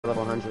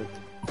level 100.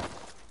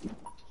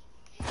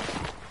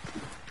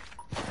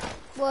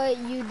 Well,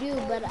 you do,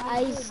 but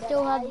I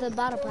still have the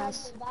battle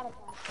pass.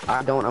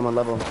 I don't. I'm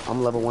level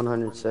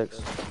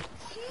 106.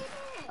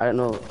 I didn't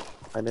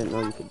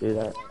know you could do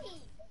that.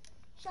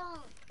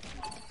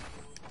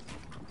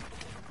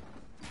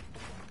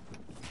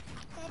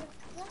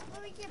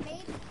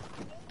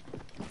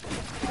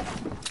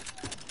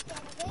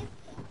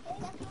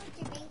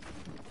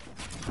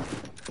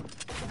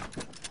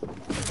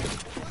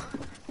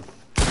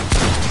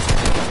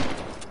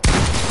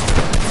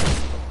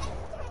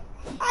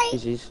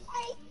 GG's.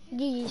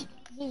 GG's.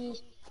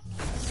 GG's.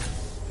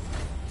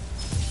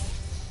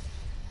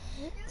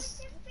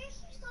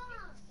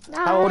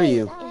 How old are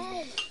you?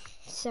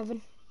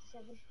 7.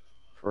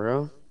 For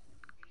real?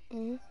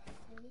 Mm-hmm.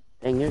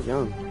 Dang, you're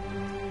young.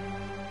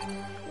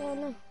 Yeah,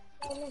 no.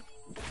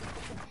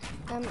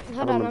 I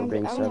Hold on, remember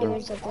being I'm 7.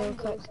 doing something real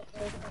quick.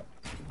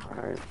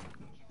 Alright.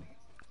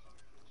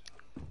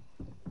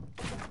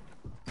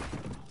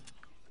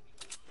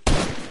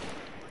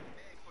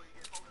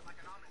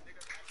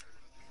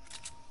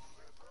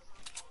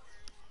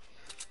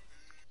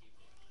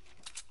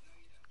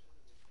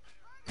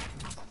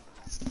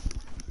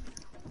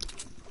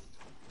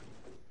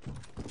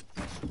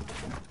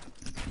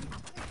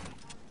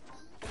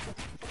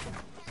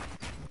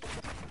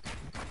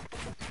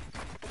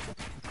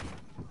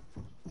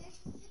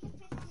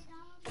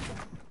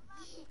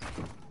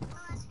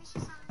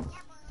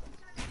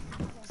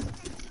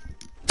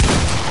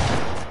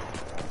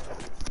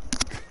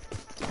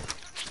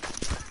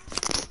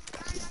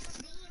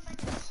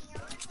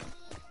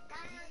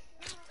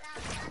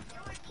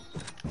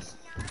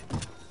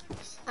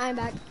 I'm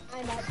back.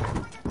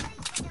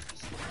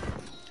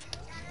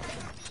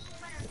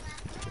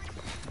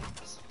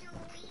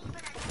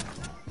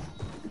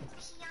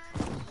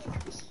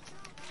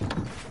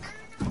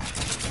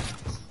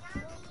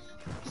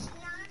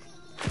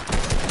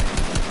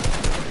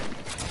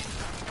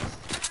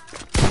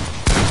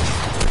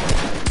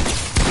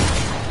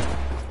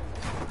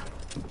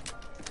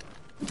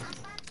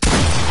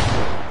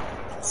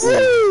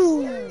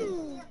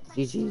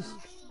 GG's.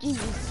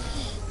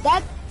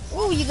 That,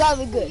 ooh, you got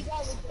me good.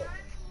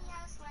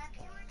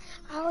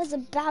 I was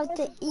about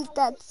to eat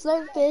that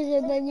surfish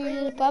and then you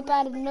just pop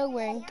out of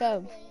nowhere and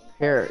come.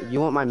 Here, you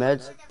want my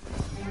meds?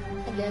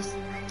 I guess.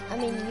 I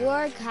mean, you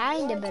are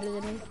kind of better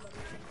than me.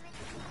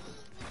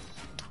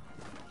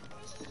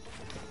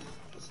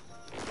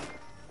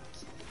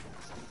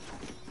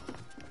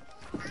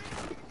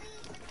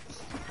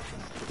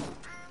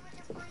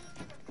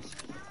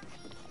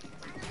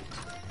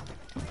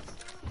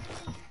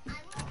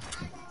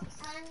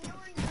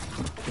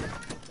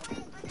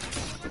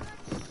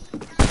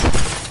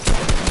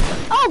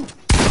 Oh!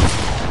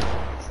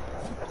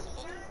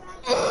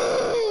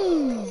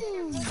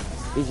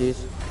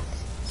 GG's.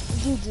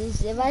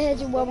 GG's. If I hit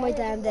you one more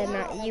time, then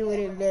you would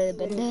have really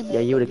been done. Yeah,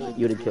 you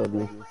would've killed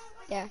me.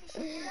 Yeah.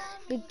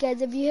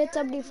 Because if you hit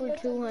somebody for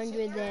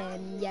 200,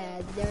 then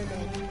yeah, they're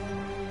dead.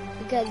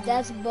 Because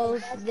that's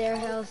both their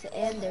health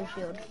and their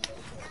shield.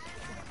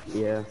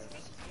 Yeah.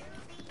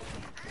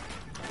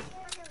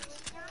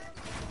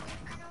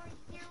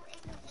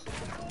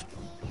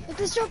 Hit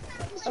this jump.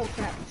 Oh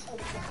crap.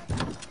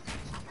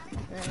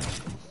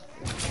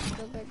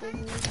 Go back and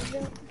use the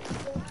jump.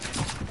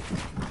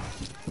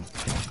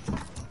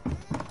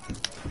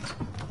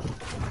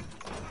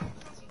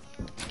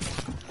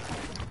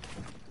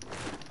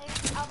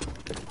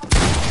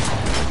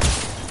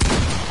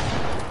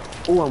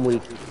 Oh, I'm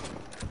weak.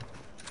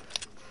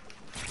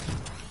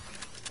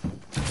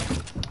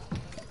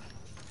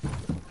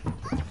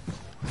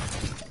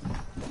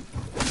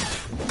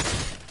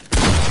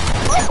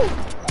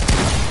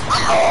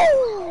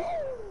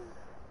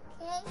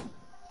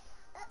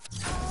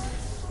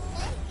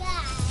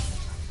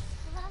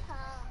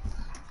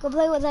 Go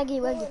play with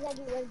Huggy Wuggy.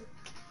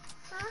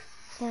 Huh?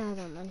 No, I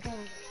don't mind.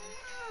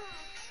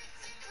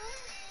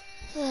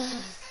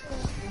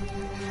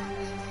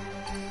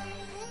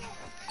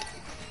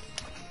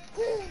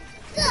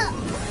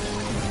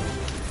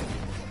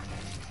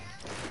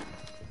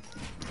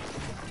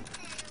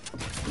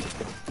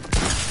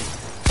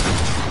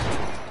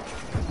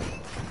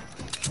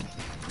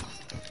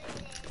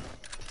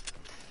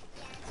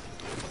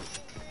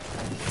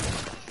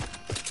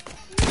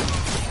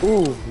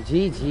 Ooh,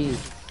 GG.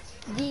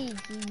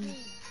 GG.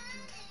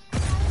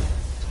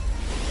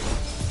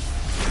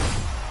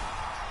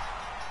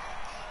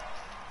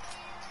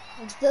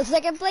 I'm still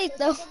second place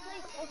though.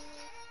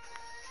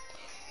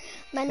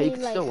 Man, Hey, you you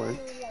can like, still win.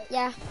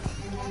 yeah.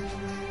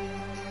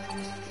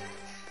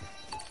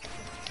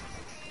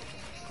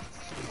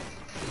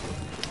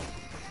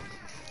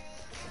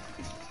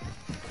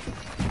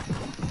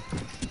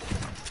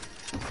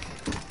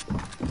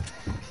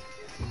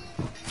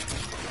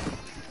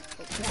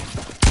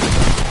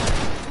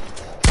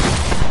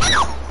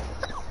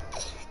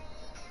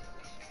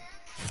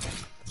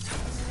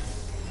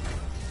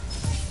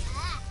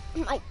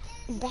 My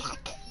back.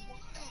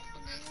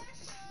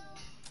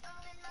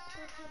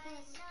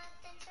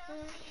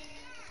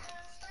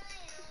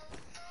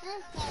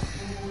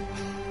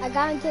 I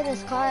got into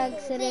this car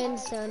accident,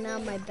 so now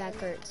my back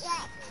hurts.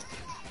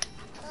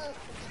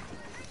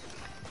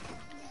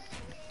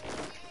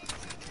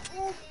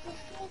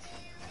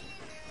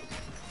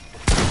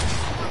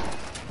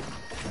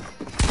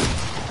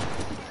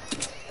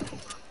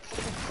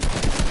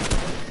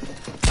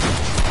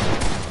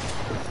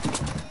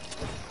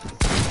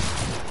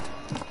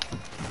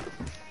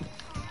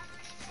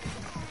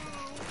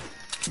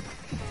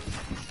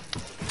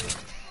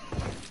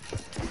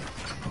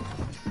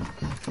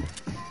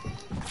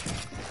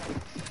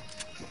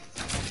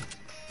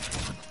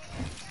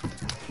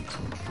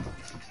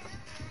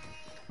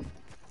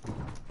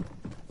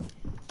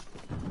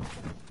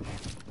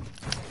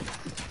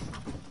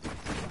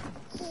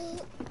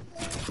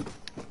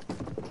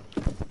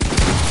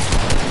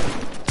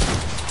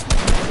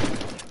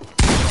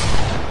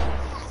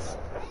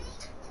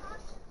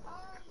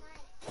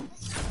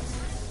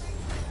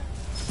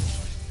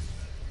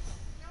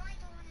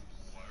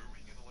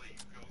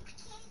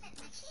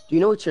 Do you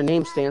know what your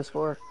name stands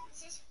for?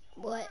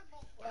 What?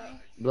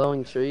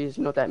 Blowing trees.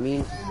 You know what that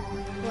means?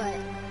 What?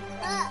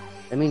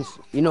 It means,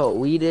 you know what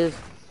weed is?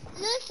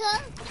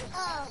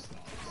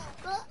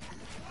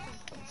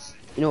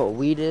 You know what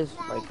weed is?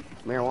 Like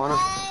marijuana?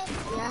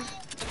 Yeah.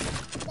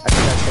 That's what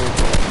that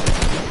stands for.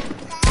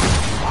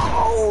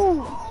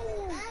 Oh!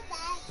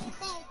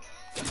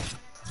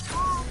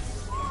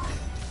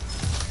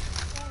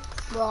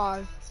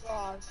 Wrong.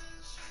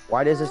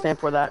 Why does it stand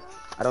for that?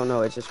 I don't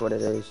know. It's just what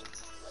it is.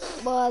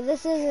 Well,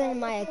 this isn't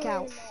my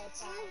account.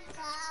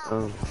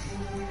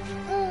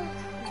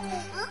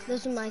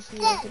 This is my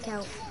Theo's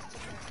account.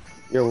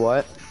 Your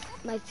what?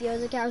 My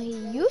Theo's account. He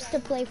used to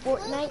play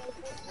Fortnite.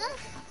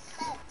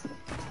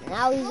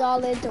 Now he's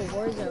all into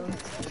Warzone.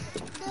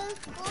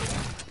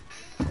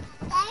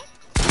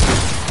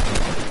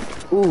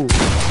 Ooh.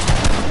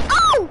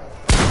 Oh!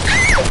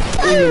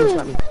 Ooh, you almost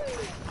got me.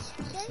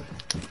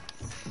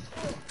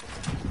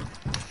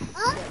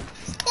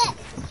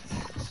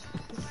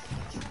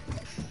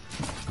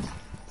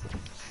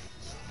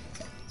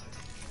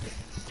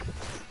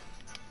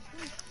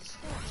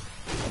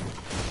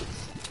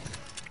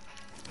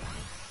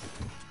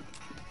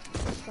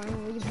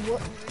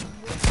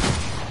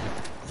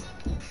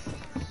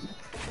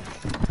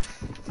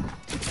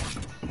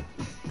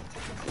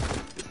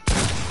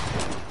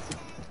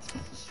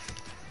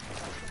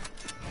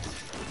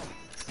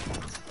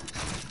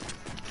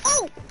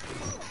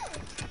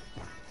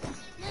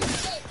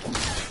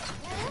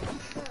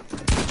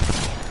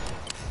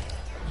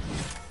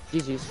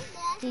 GG's.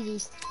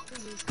 GG's.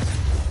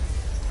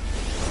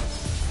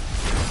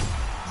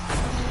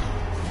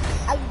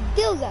 I'll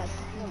do that.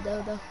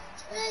 No.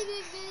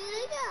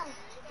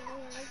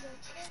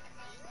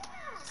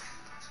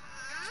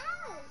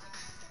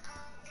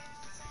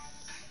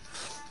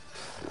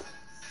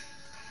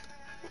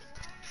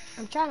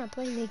 I'm trying to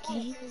play the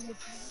game.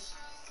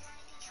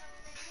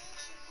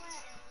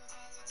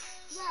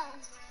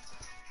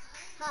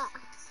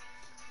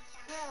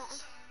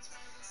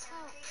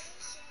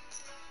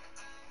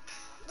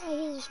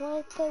 He just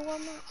wanted to play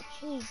one match.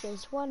 He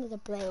just wanted to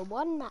play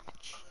one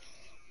match.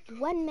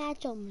 One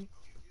match only.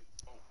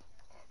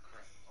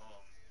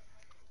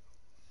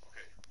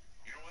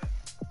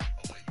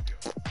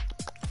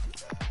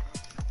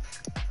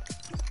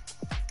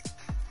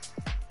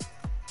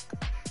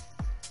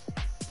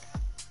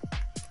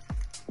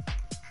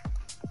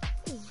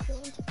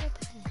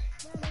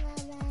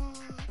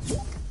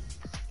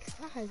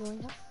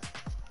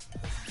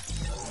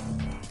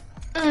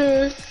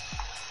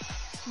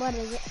 What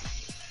is it?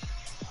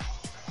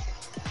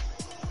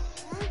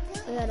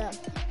 Look that up.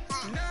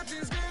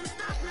 Nothing's gonna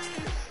stop me.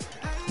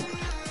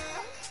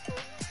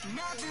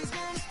 Nothing's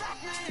gonna stop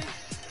me.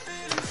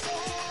 Feeling so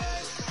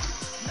right.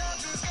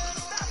 Nothing's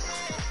gonna stop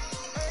me.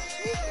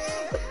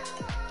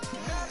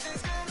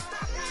 Nothing's gonna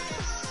stop me.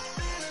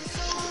 Feeling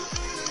so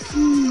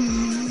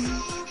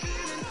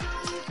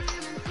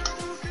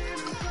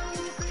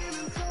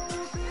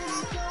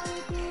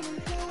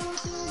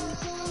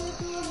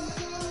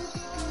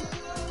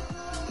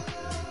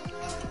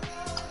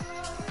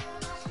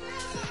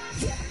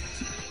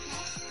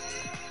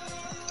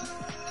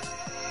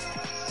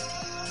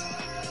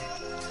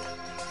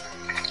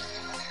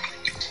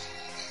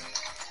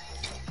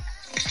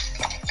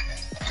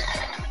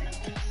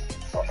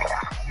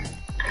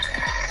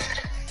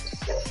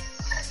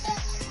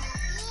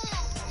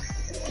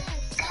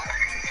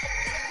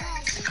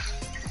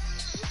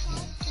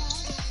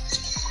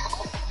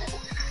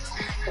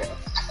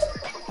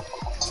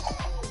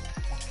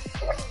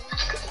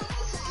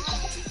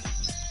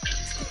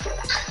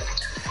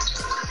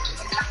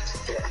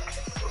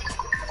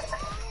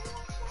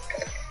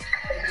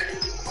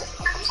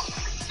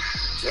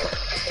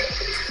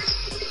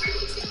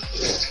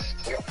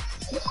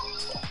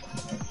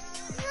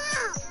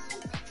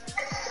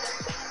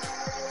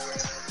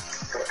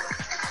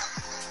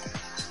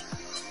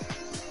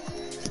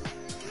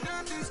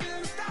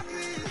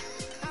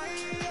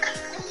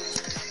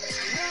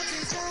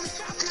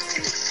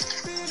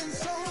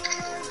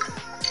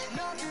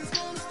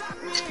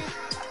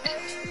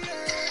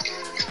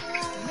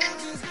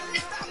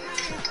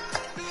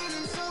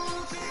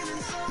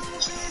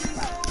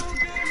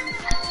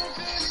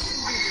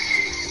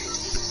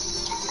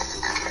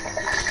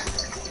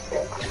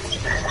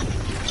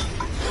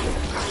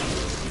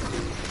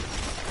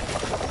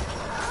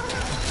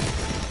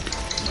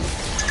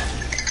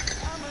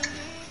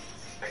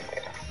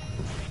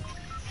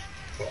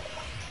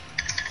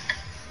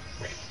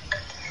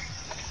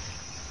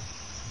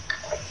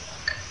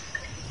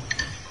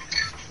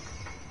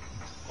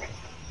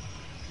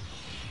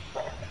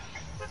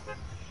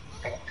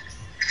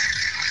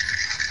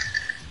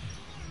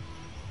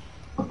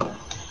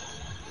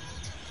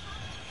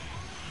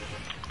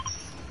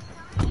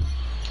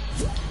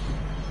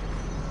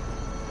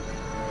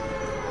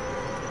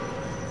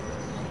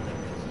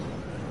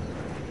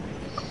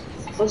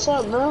What's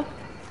up, bro?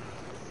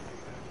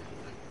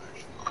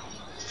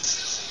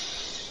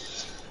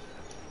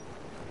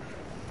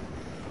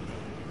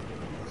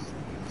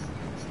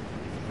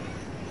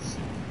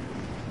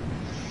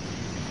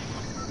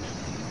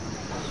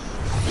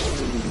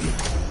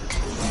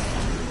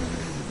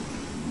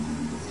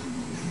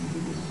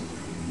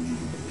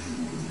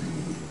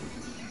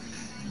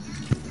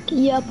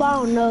 Yep, I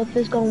don't know if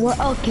it's gonna work.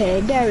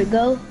 Okay, there we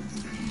go.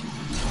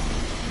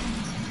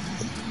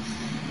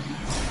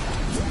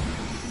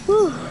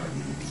 Whew.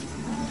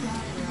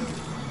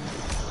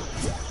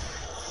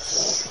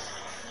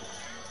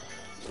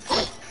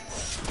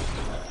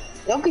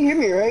 Y'all can hear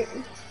me, right?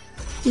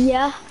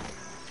 Yeah.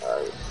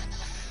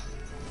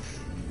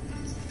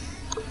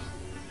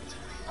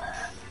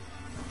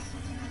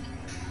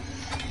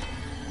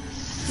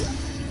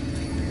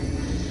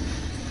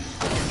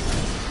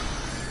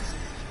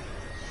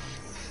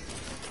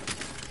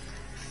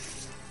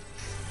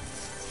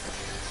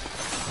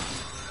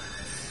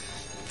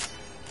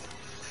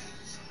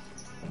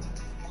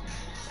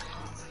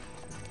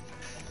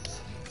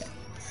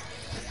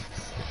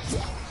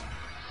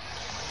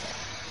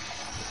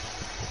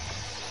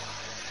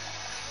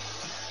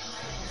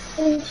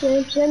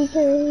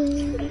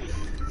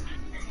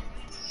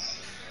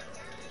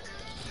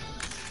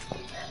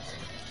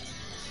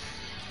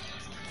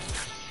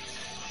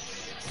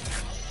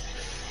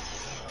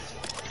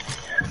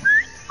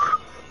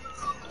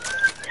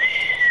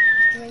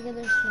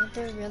 Regular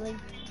sniper, really?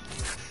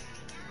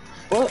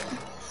 What?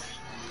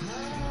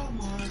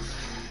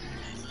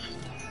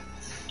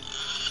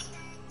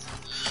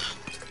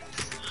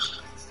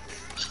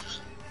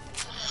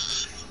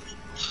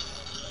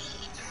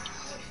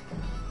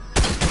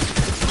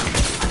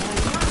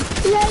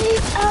 Ready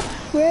up,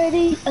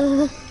 ready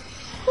up.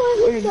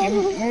 We're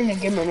gonna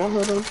give me enough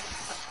of them.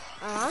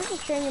 I'm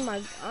just changing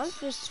my. I'm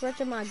just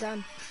switching my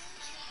gun.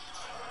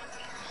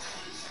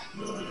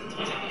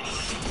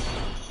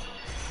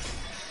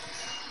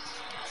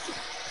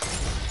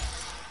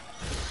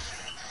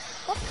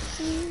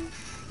 Oopsie.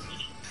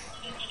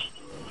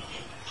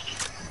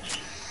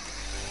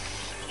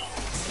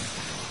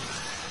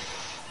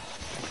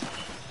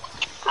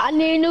 I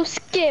need new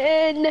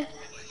skin.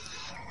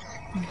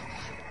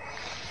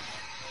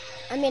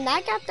 I mean,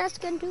 I got that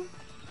skin too.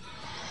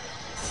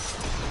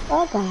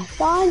 Okay,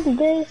 find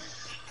this.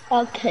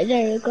 Okay,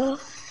 there you go.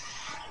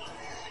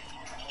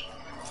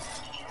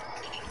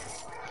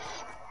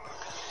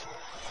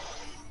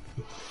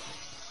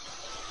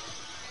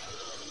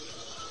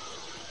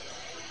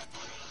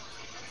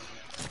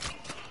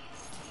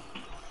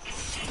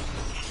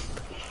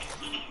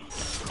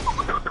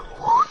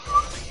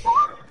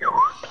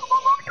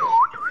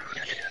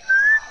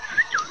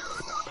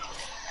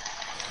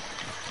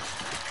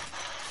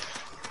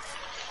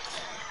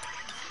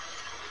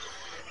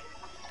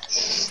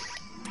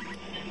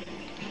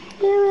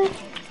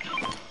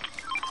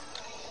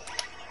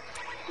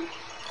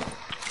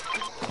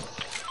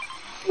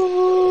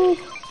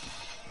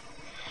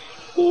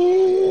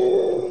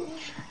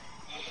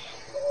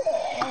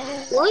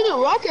 Where's the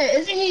rocket?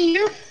 Isn't he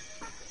here?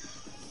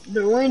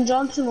 The Wayne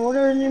Johnson,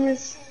 whatever his name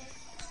is.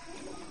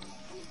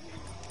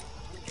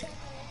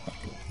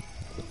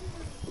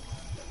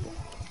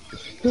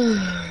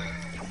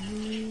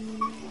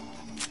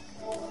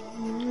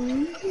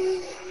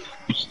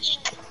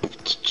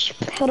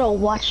 Hold on,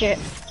 watch it.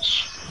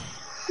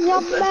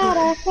 You're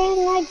better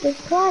thing like this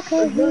clock.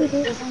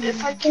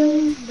 If I kill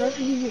him, doesn't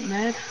he get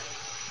mad?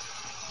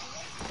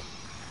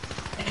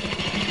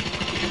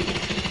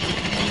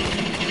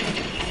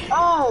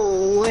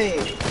 Oh,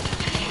 wait.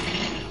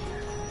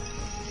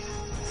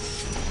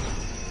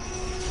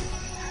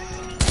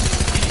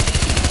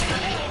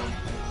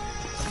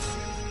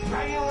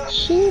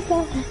 She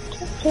got to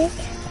kick.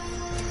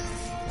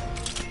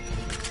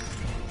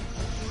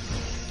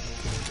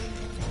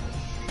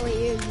 Wait,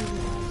 you're using it.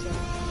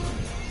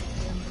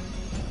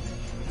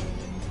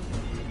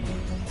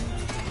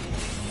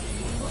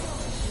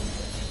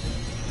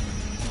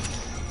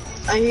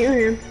 I hear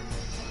him.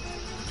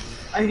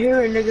 I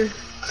hear a nigga.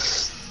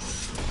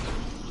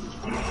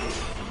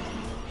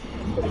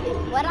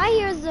 What I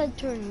hear is a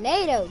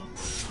tornado.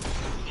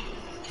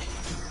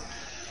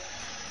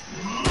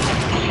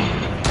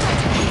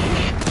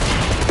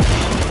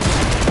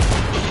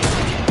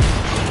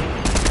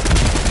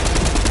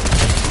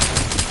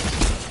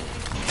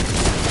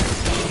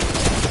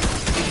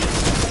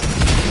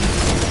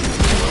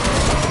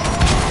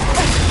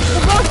 The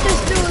boss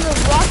just threw the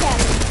rock at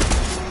me.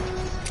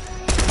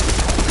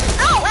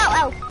 Ow, ow,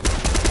 ow.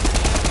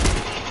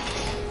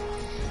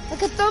 I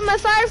could throw my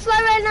firefly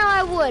right now,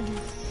 I would.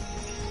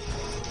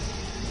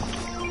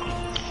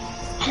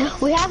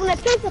 We're having a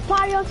pizza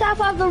party on top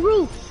of the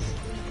roof.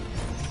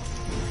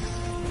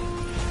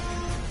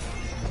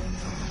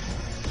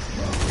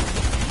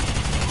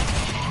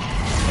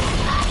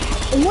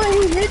 Wait,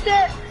 he hit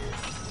that?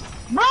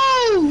 Bro,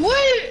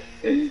 wait!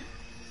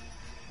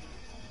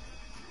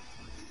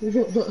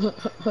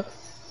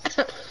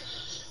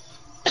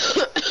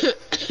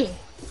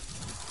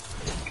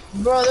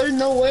 Bro, there's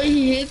no way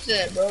he hits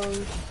that, bro.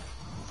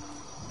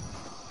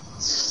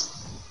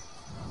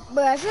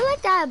 But I feel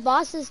like that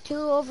boss is too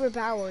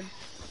overpowered.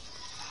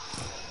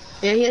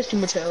 Yeah, he has too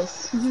much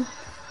health.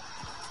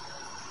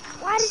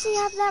 Why does he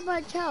have that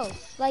much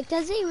health? Like,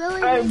 does he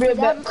really Alright, need bring it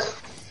that? back.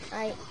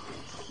 Alright,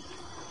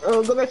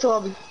 Go back to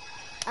lobby.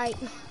 alright.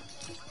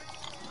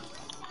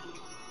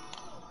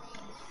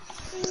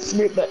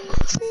 Bring it back.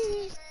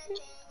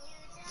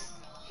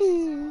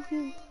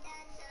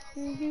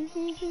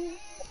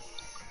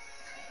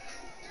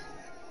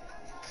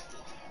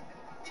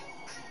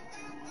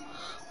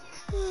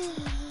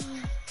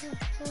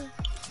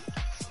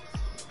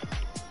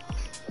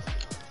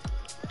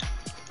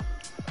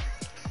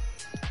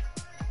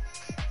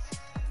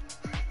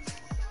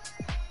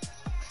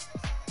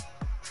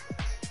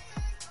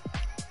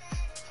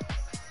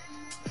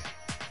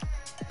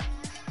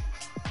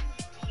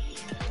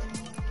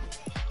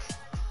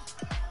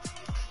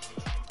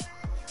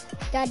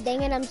 God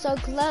dang it, I'm so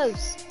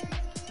close.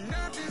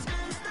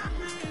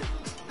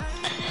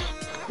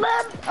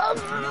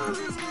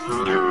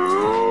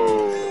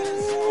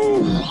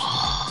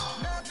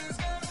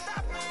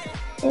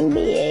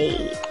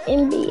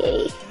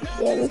 NBA,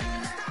 then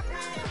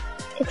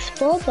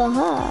explore the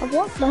hub.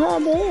 What the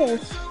hub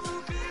is?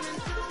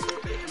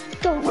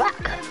 The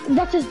rock.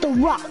 That is the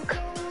rock.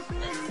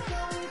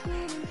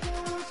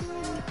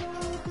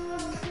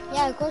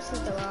 Yeah, of course it's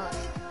the rock.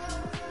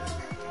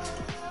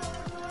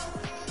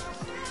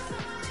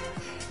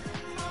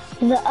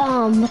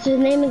 What's his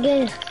name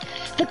again?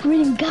 The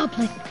Green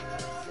Goblin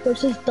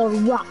versus the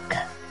Rock.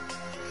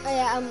 Oh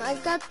yeah, I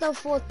got the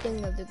fourth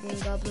thing of the Green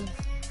Goblin.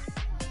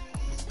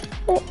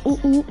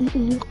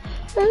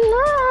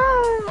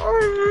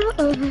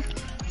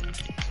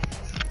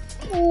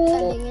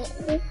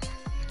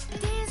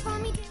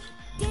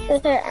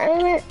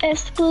 I'm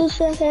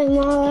exclusive and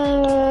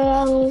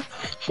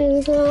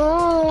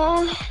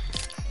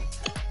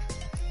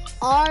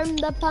Arm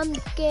the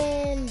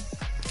pumpkin.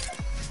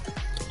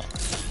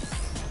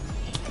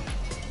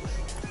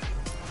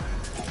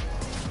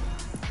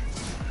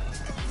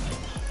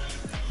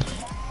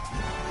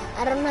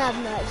 I don't have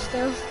much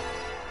though.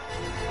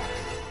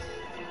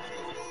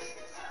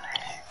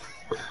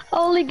 I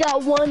only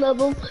got one of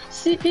them.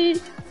 See?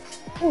 Wait,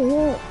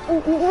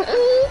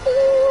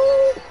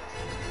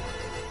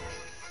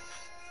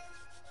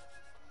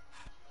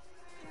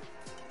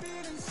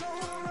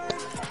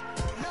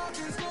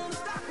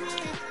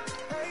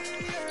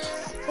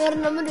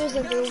 I'm gonna do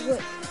something real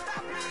quick.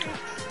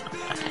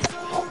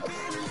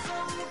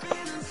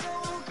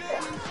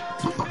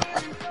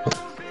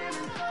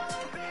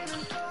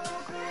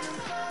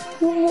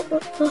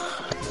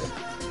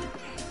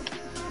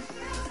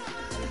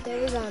 There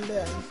we go, I'm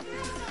done.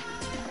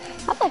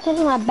 I'm not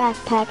taking my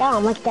backpack. I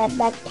don't like that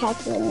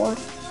backpack anymore.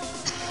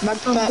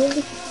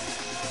 Backpack.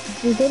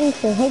 I'm getting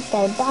to hate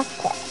that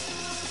backpack.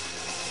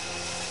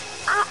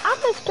 I'm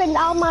gonna spend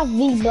all my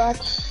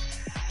V-Bucks.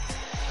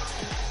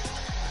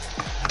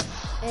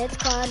 It's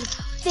called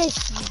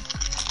fishing.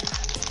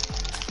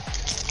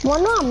 Well,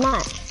 no, I'm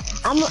not.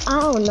 I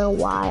don't know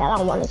why.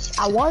 I want to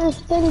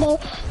spend it,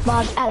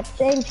 but at the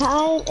same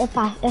time, if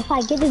I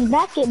get this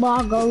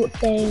basketball gold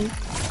thing,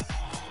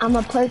 I'm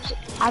a purchase.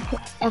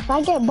 If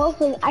I get both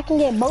of, I can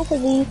get both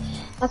of these.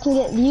 I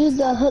can use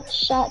the hook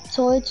shot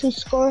toy to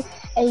score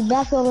a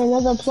basketball with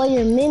another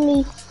player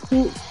mini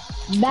to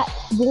back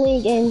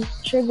bling and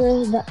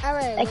trigger the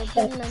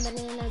effect.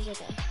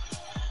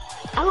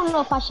 I don't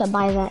know if I should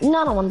buy that.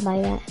 No, I don't want to buy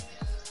that.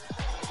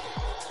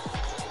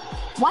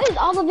 Why is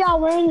all of y'all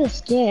wearing the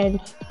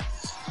skin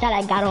that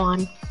I got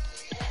on?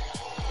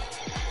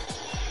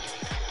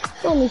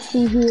 Let me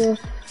see here.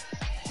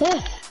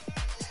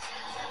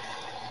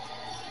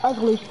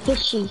 Ugly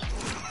fishy.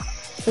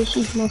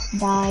 Fishies must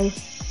die.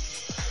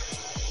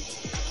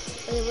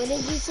 Wait, what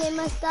did you say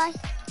must die?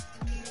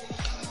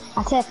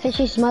 I said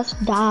fishies must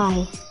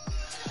die.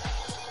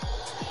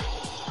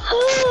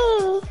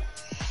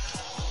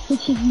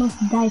 Fishies must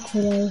die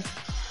today.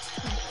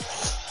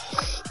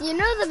 You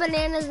know the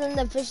bananas and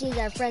the fishies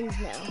are friends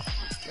now,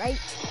 right?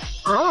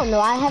 I don't know.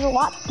 I haven't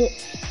watched it.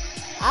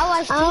 I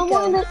watched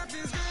Chico.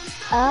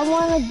 I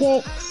wanna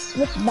get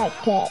which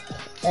backpack?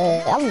 I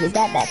wanna get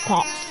that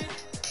backpack.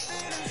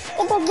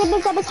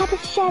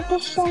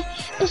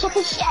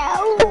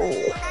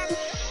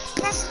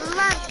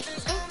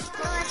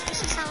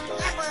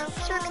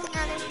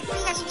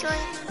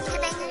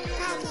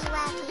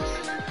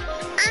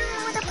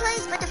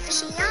 But the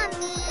fishy on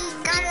me,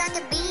 got a lot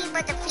to be,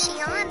 but the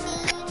fishy on me.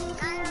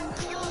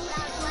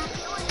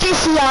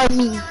 Fishy on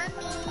me.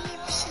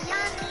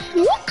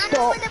 What I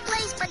know the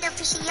place, but the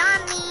fishy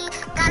on me.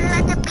 Got a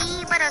lot to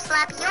be, but a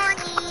slappy on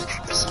me.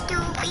 Fishy to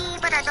be,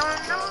 but I don't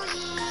know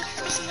ye.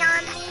 Fishy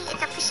on me,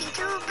 it's a fishy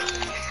to be.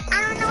 I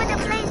don't know the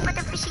place, but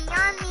the fishy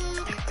on me.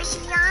 Fishy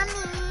on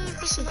me,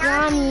 fishy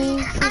on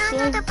me. I don't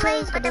know the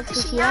place, but the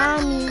fishy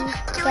on me.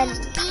 Doing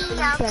be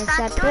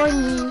outside on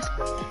me.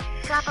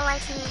 Drop a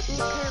like me, eat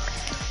poop.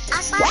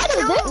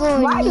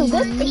 Why does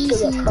this fish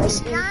look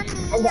crazy?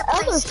 And the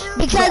other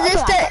because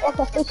it's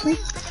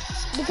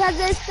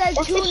the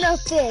tuna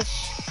fish.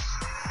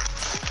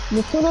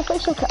 The tuna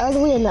fish look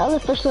ugly and the other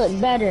fish look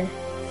better.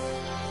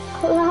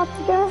 But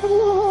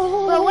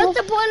what's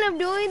the point of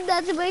doing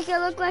that to make it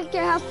look like you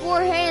have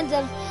 4 hands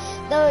if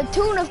the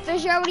tuna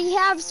fish already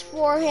has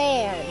 4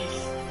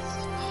 hands?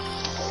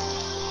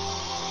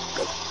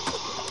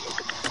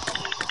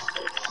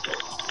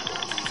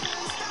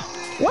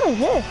 What is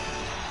this?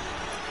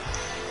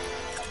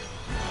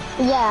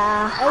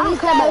 Yeah, At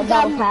least I it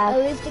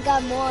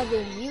got more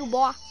than you,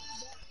 boy.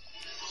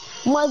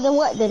 More than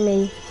what than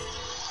me?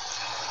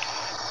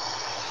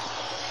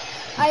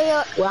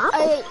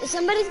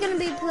 Somebody's gonna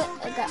be hold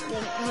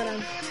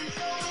on.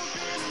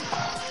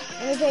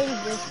 Let me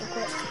change this real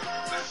quick.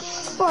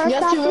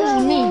 Yes, it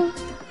was me.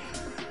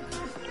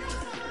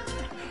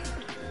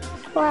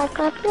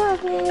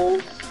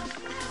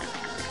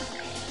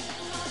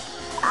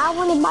 I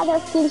want to buy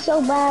that skin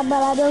so bad,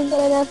 but I don't get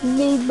enough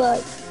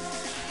V-Bucks.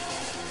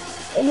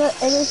 And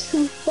it's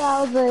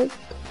 2,000.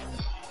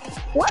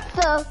 What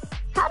the?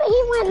 How did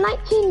he win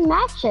 19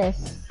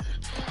 matches?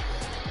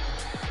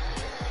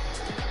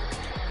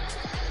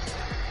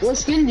 What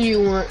skin do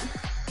you want?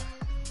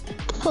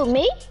 For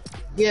me?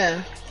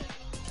 Yeah.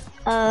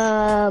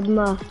 I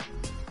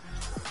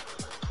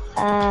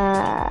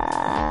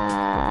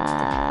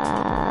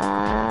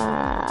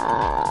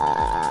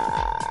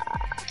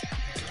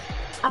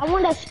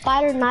want a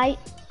Spider Knight.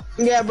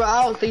 Yeah, but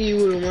I don't think you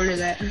would have wanted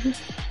that.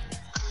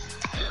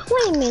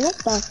 Wait a minute,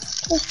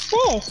 what's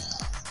this?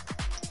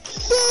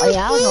 Oh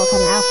yeah, I don't know what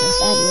kind of outfit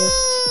that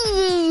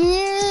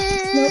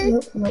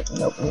is.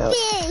 Nope.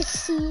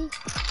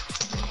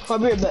 I'll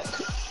be right back.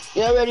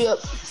 Yeah, ready up.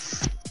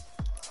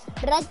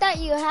 But I thought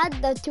you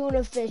had the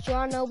tuna fish. You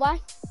wanna know why?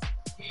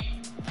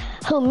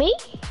 Who, me?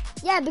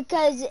 Yeah,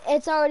 because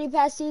it's already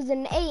past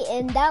season 8,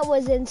 and that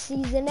was in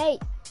season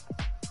 8.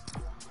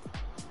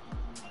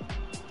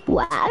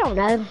 Well, I don't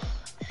know.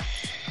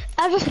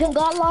 I just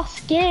got lost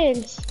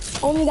skins.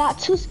 Only got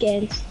 2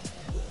 skins.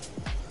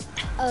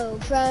 Oh,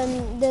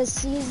 from the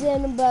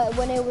season, but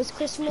when it was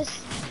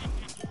Christmas?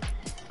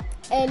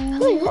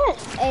 And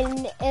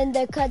in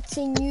the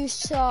cutscene you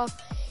saw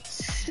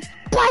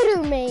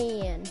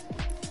Spider-Man.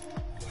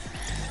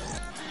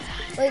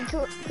 Wait,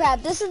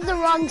 crap, this is the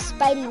wrong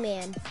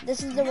Spidey-Man.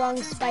 This is the wrong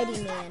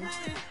Spidey-Man.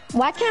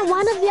 Why can't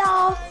one of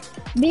y'all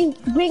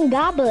bring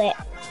Goblet?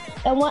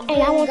 And I want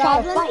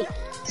y'all to fight.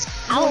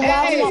 I want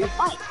y'all to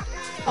fight.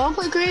 I want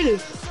to play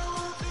creative.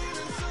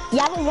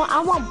 Yeah, I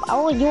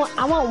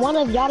want one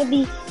of y'all to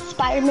be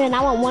Spider-Man.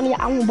 I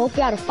want both of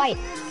y'all to fight.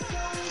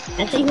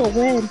 And see who'll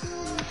win.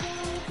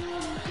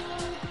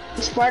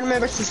 Spider-Man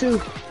versus who?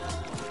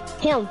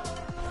 Him.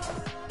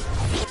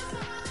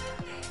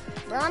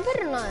 Bro, I'm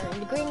putting on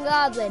the Green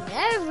Goblin,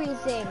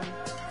 everything.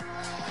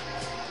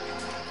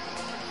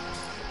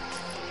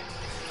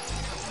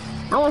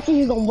 I want to see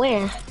who's gonna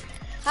win.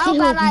 How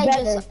about I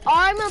just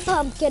arm a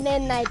pumpkin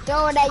and I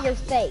throw it at your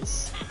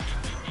face?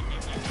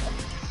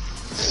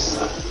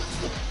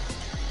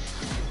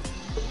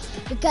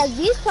 Because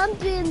these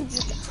pumpkins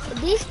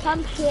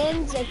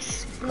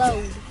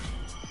explode.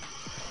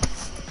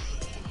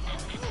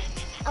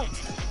 Oh.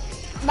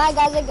 Bye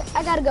guys,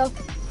 I gotta go.